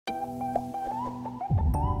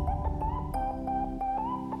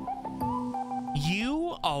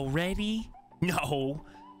already know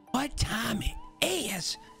what time it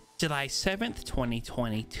is. July 7th,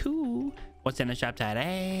 2022. What's in the shop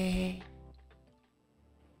today?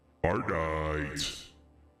 Fortnite.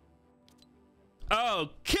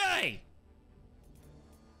 Okay.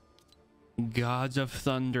 Gods of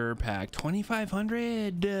Thunder pack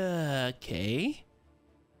 2500. Okay.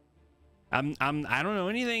 I don't know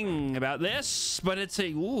anything about this, but it's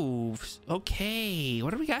a ooh, okay.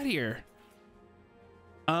 What do we got here?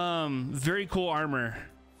 Very cool armor.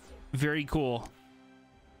 Very cool.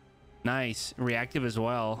 Nice. Reactive as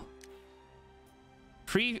well.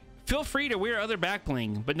 Feel free to wear other back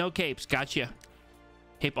bling, but no capes. Gotcha.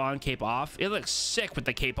 Cape on, cape off. It looks sick with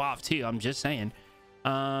the cape off too. I'm just saying.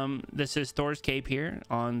 This is Thor's cape here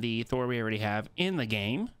on the Thor we already have in the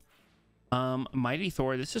game. Mighty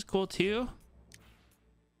Thor. This is cool too.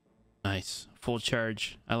 Nice. Full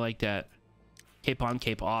charge. I like that. Cape on,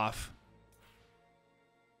 cape off.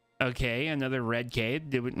 Okay, another red cape.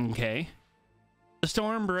 Okay. The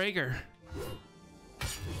Stormbreaker.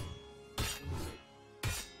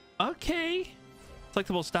 Okay.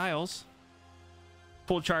 Flexible styles.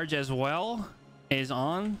 Full charge as well is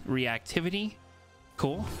on. Reactivity.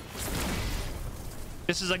 Cool.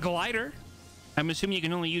 This is a glider. I'm assuming you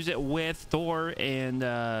can only use it with Thor and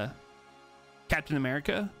Captain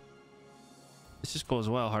America. This is cool as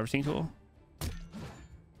well. Harvesting tool.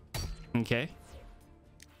 Okay.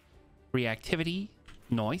 Reactivity.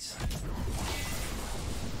 Nice.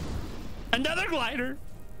 Another glider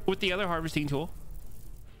with the other harvesting tool.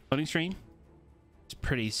 Loading screen. It's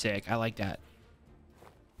pretty sick. I like that.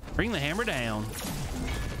 Bring the hammer down.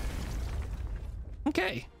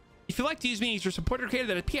 Okay. If you like to use minis or support or creator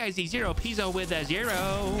that is PIZO, PIZO with a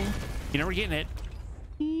 0. You know we're getting it.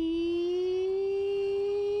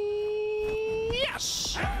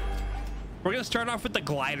 Yes! We're going to start off with the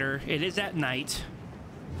glider. It is at night.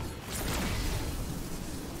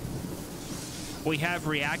 We have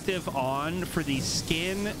reactive on for the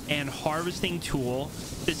skin and harvesting tool.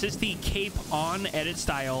 This is the cape on edit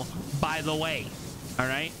style, by the way. All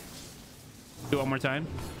right. Do it one more time.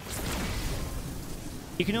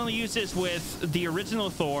 You can only use this with the original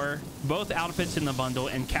Thor, both outfits in the bundle,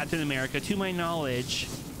 and Captain America, to my knowledge.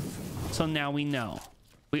 So now we know.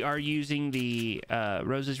 We are using the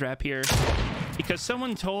Roses wrap here because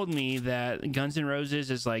someone told me that Guns N' Roses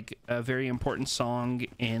is like a very important song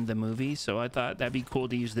in the movie. So I thought that'd be cool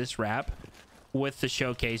to use this wrap with the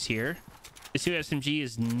showcase here. This new SMG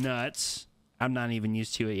is nuts. I'm not even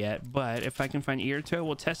used to it yet, but if I can find ear toe,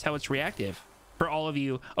 we'll test how it's reactive for all of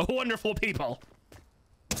you wonderful people.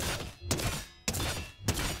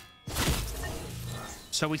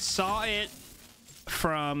 So we saw it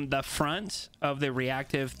from the front of the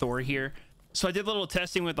reactive Thor here. So I did a little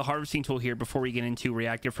testing with the harvesting tool here before we get into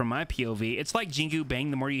reactive from my POV. It's like Jingu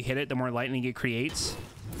Bang. The more you hit it, the more lightning it creates.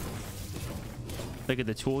 Look at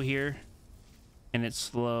the tool here. And it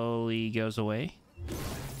slowly goes away.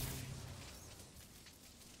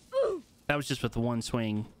 That was just with the one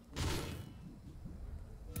swing.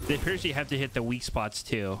 It appears you have to hit the weak spots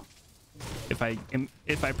too. If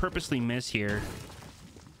I purposely miss here,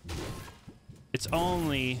 it's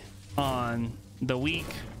only on the weak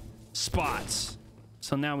spots.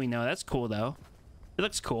 So now we know. That's cool though. It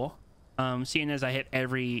looks cool. Seeing as I hit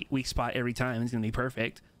every weak spot every time, it's gonna be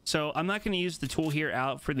perfect. So I'm not gonna use the tool here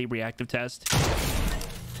out for the reactive test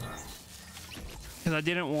because I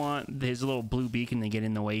didn't want his little blue beacon to get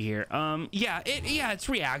in the way here. Yeah, it's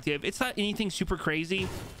reactive. It's not anything super crazy.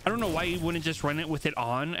 I don't know why you wouldn't just run it with it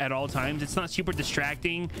on at all times. It's not super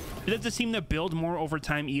distracting. It doesn't seem to build more over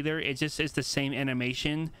time either. It just is the same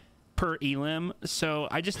animation per elim. So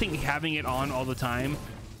I just think having it on all the time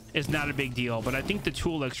is not a big deal, but I think the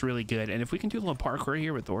tool looks really good. And if we can do a little parkour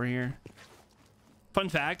here with Thor here. Fun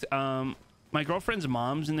fact, my girlfriend's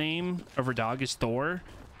mom's name of her dog is Thor,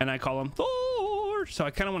 and I call him Thor. So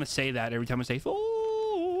I kind of want to say that every time I say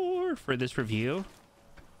Thor for this review.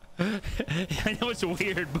 I know it's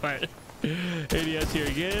weird, but ADS here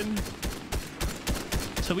again.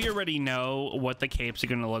 So we already know what the capes are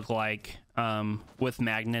going to look like with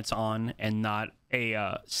magnets on and not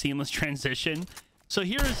a seamless transition. So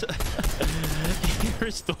here's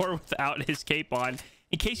Thor without his cape on,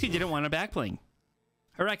 in case you didn't want a back bling.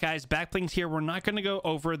 All right, guys, back blings here. We're not going to go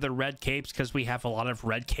over the red capes because we have a lot of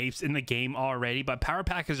red capes in the game already, but Power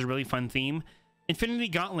Pack is a really fun theme. Infinity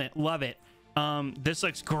Gauntlet, love it. This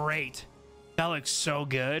looks great. That looks so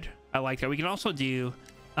good. I like that. We can also do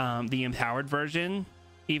the empowered version.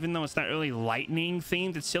 Even though it's not really lightning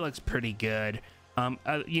themed, it still looks pretty good.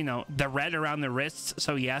 You know, the red around the wrists.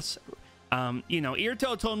 So yes, you know,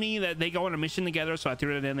 Earto told me that they go on a mission together, so I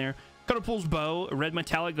threw it in there. Catapult's bow, red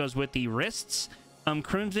metallic goes with the wrists.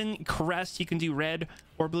 Crimson crest, you can do red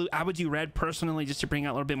or blue. I would do red personally just to bring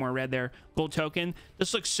out a little bit more red there. Gold token.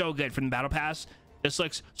 This looks so good from the battle pass. This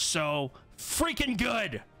looks so freaking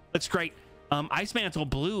good. Looks great. Ice mantle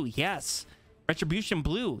blue, yes. Retribution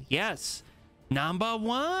blue, yes. Number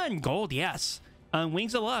 1 gold, yes.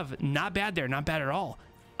 Wings of love, not bad there, not bad at all.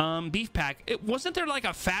 Beef pack, it wasn't there like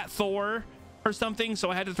a fat Thor or something,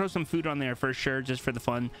 so I had to throw some food on there for sure, just for the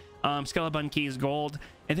fun. Skeleton keys gold,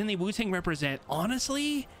 and then the Wu-Tang represent.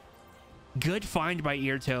 Honestly, good find by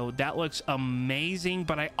Earto. That looks amazing,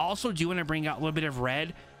 but I also do want to bring out a little bit of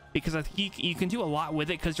red because I think you can do a lot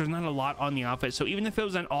with it because there's not a lot on the outfit. So even if it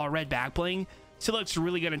was an all red back bling, still looks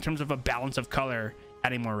really good in terms of a balance of color,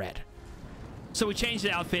 adding more red. So we changed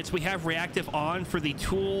the outfits. We have reactive on for the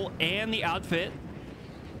tool and the outfit.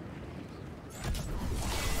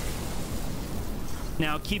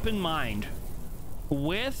 Now keep in mind,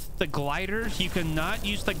 with the gliders, you cannot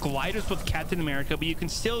use the gliders with Captain America, but you can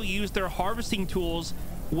still use their harvesting tools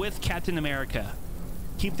with Captain America.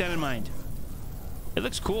 Keep that in mind. It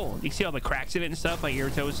looks cool. You see all the cracks in it and stuff, like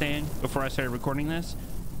Irito was saying before I started recording this.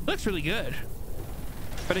 It looks really good.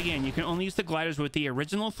 But again, you can only use the gliders with the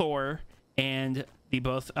original Thor and the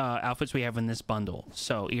both outfits we have in this bundle.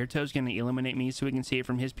 So Irito's going to eliminate me so we can see it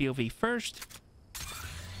from his POV first.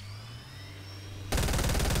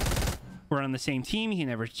 We're on the same team. He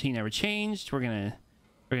never changed. We're gonna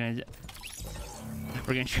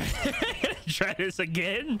try this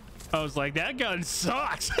again. I was like, that gun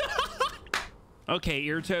sucks. Okay,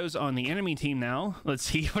 Irito's on the enemy team now. Let's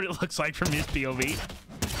see what it looks like from his POV.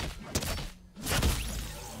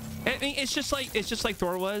 I mean, it's just like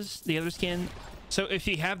Thor was, the other skin. So if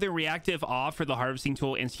you have the reactive off for the harvesting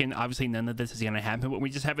tool and skin, obviously none of this is gonna happen, but we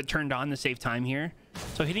just have it turned on to save time here.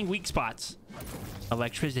 So hitting weak spots.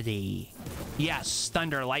 Electricity. Yes,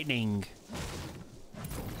 thunder, lightning.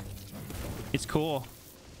 It's cool.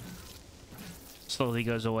 Slowly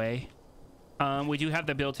goes away. We do have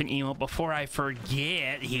the built-in emote before I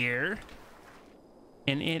forget here.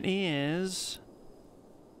 And it is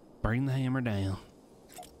bring the hammer down.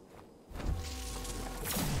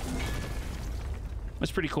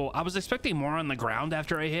 That's pretty cool. I was expecting more on the ground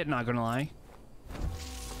after I hit, not gonna lie.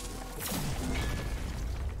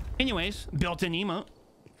 Anyways, built-in emote.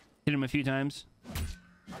 Hit him a few times.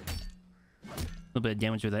 A little bit of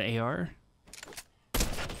damage with that AR.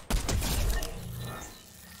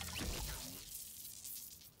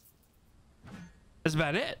 That's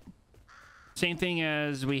about it. Same thing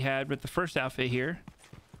as we had with the first outfit here.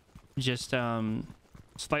 Just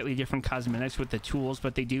slightly different cosmetics with the tools,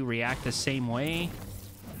 but they do react the same way.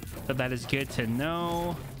 So that is good to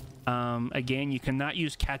know. Again, you cannot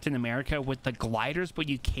use Captain America with the gliders, but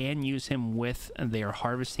you can use him with their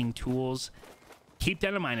harvesting tools. Keep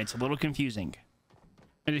that in mind. It's a little confusing.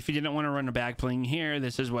 And if you didn't want to run a back bling here,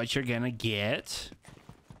 this is what you're gonna get.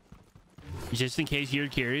 Just in case you're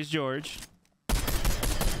curious, George.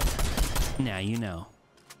 Now you know.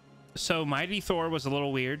 So Mighty Thor was a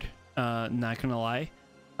little weird, not gonna lie.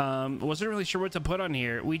 Wasn't really sure what to put on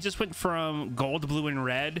here. We just went from gold, blue, and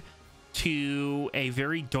red to a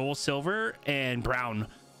very dull silver and brown.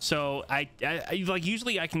 So I like,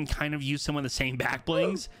 usually I can kind of use some of the same back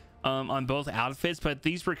blings on both outfits, but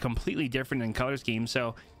these were completely different in color scheme.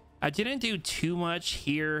 So I didn't do too much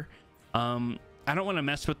here. I don't want to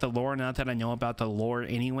mess with the lore, not that I know about the lore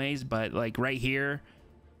anyways, but like right here,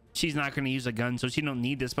 she's not going to use a gun, so she don't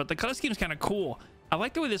need this, but the color scheme is kind of cool. I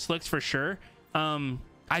like the way this looks for sure.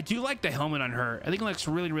 I do like the helmet on her. I think it looks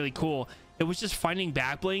really, really cool. It was just finding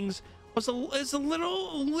back blings was a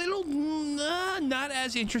little not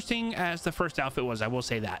as interesting as the first outfit was, I will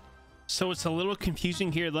say that. So it's a little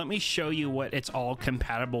confusing here. Let me show you what it's all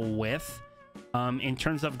compatible with. In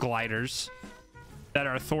terms of gliders that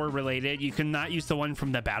are Thor related, you cannot use the one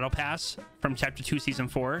from the battle pass from chapter 2 season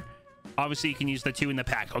 4. Obviously you can use the 2 in the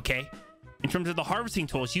pack, okay? In terms of the harvesting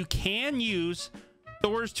tools, you can use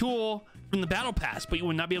Thor's tool from the battle pass, but you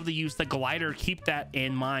will not be able to use the glider. Keep that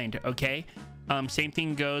in mind, okay? Same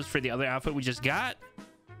thing goes for the other outfit we just got.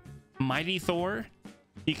 Mighty Thor,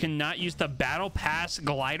 you cannot use the battle pass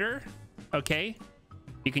glider, okay?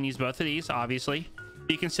 You can use both of these, obviously.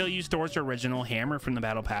 You can still use Thor's original hammer from the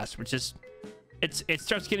battle pass, which is it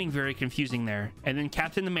starts getting very confusing there. And then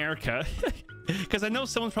Captain America, because I know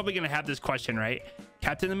someone's probably going to have this question, right?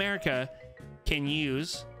 Captain America can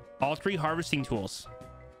use all 3 harvesting tools,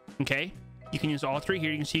 okay? You can use all 3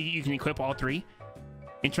 here. You can see you can equip all 3.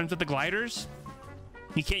 In terms of the gliders,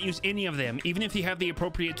 you can't use any of them. Even if you have the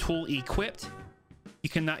appropriate tool equipped, you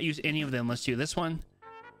cannot use any of them. Let's do this one.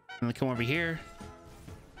 I'm gonna come over here.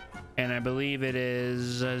 and I believe it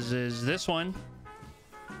is this one.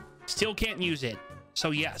 Still can't use it.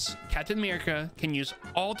 So yes, Captain America can use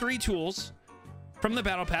all 3 tools from the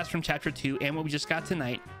battle pass from chapter 2 and what we just got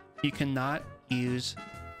tonight. You cannot use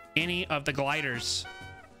any of the gliders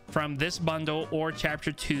from this bundle or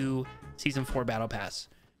chapter 2 season 4 battle pass.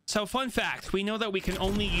 So fun fact, we know that we can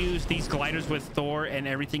only use these gliders with Thor and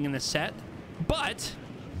everything in the set, but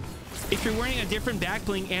if you're wearing a different back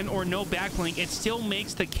bling and or no back bling, it still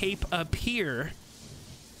makes the cape appear.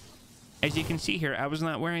 As you can see here, I was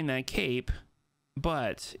not wearing that cape,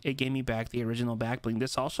 but it gave me back the original back bling.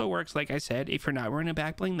 This also works, like I said, if you're not wearing a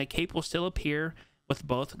back bling, the cape will still appear with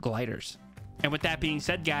both gliders. And with that being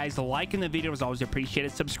said, guys, liking the video is always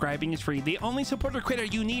appreciated. Subscribing is free. The only supporter creator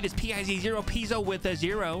you need is PIZO with a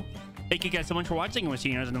 0. Thank you guys so much for watching, and we'll see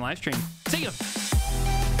you guys in the live stream. See you.